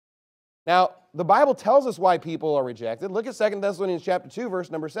Now, the Bible tells us why people are rejected. Look at 2 Thessalonians chapter 2,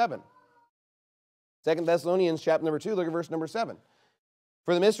 verse number 7. 2 Thessalonians chapter number 2, look at verse number 7.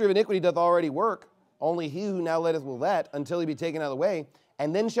 For the mystery of iniquity doth already work, only he who now letteth will let, until he be taken out of the way.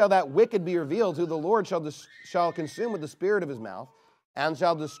 And then shall that wicked be revealed, who the Lord shall consume with the spirit of his mouth, and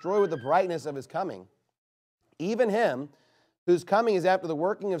shall destroy with the brightness of his coming. Even him whose coming is after the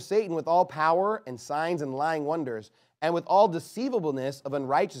working of Satan with all power and signs and lying wonders, and with all deceivableness of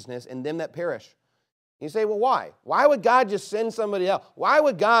unrighteousness in them that perish. You say, well, why? Why would God just send somebody else? Why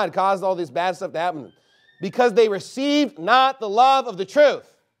would God cause all this bad stuff to happen to them? Because they received not the love of the truth.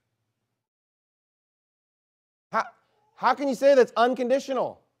 How can you say that's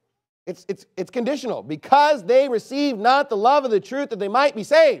unconditional? It's conditional. Because they received not the love of the truth that they might be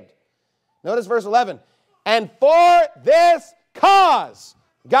saved. Notice verse 11. And for this cause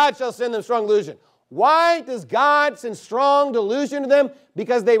God shall send them strong delusion. Why does God send strong delusion to them?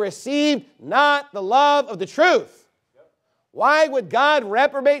 Because they received not the love of the truth. Why would God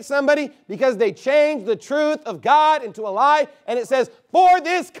reprobate somebody? Because they changed the truth of God into a lie. And it says, for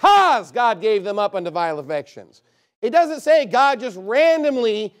this cause God gave them up unto vile affections. It doesn't say God just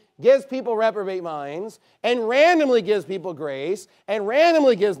randomly gives people reprobate minds and randomly gives people grace and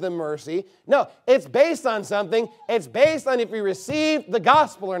randomly gives them mercy. No, it's based on something. It's based on if you receive the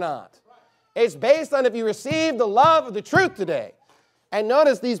gospel or not. It's based on if you receive the love of the truth today. And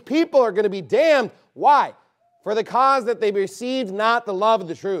notice these people are going to be damned. Why? For the cause that they received not the love of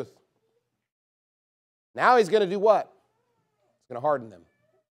the truth. Now he's going to do what? He's going to harden them.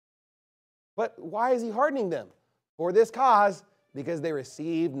 But why is he hardening them? For this cause, because they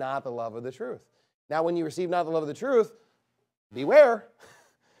received not the love of the truth. Now when you receive not the love of the truth, beware,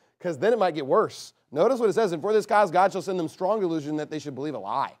 because then it might get worse. Notice what it says, and for this cause God shall send them strong delusion that they should believe a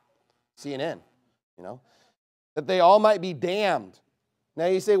lie. CNN, that they all might be damned. Now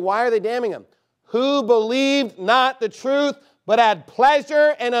you say, why are they damning them? Who believed not the truth, but had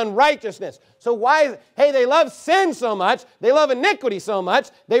pleasure in unrighteousness. So why is it? Hey, they love sin so much, they love iniquity so much,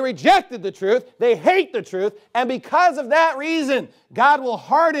 they rejected the truth, they hate the truth, and because of that reason, God will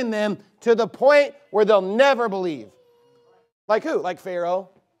harden them to the point where they'll never believe. Like who? Like Pharaoh.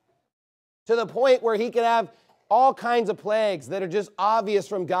 To the point where he could have all kinds of plagues that are just obvious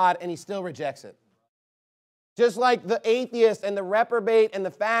from God, and he still rejects it. Just like the atheist and the reprobate and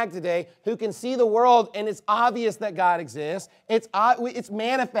the fag today who can see the world and it's obvious that God exists. It's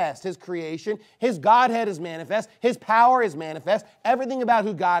manifest, his creation. His Godhead is manifest. His power is manifest. Everything about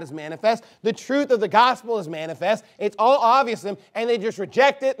who God is manifest. The truth of the gospel is manifest. It's all obvious to them, and they just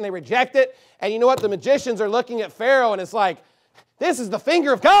reject it and they reject it. And you know what? The magicians are looking at Pharaoh and it's like, this is the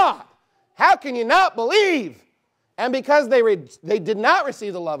finger of God. How can you not believe? And because they did not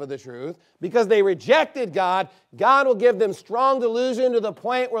receive the love of the truth, because they rejected God, God will give them strong delusion to the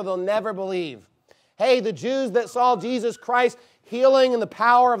point where they'll never believe. Hey, the Jews that saw Jesus Christ healing in the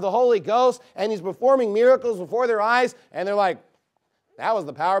power of the Holy Ghost, and he's performing miracles before their eyes, and they're like, that was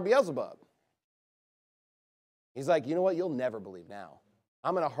the power of Beelzebub. He's like, you know what? You'll never believe now.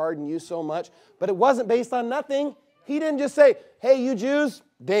 I'm going to harden you so much. But it wasn't based on nothing. He didn't just say, hey, you Jews,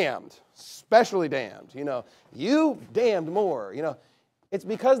 damned, specially damned. You damned more. It's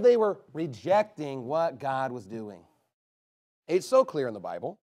because they were rejecting what God was doing. It's so clear in the Bible.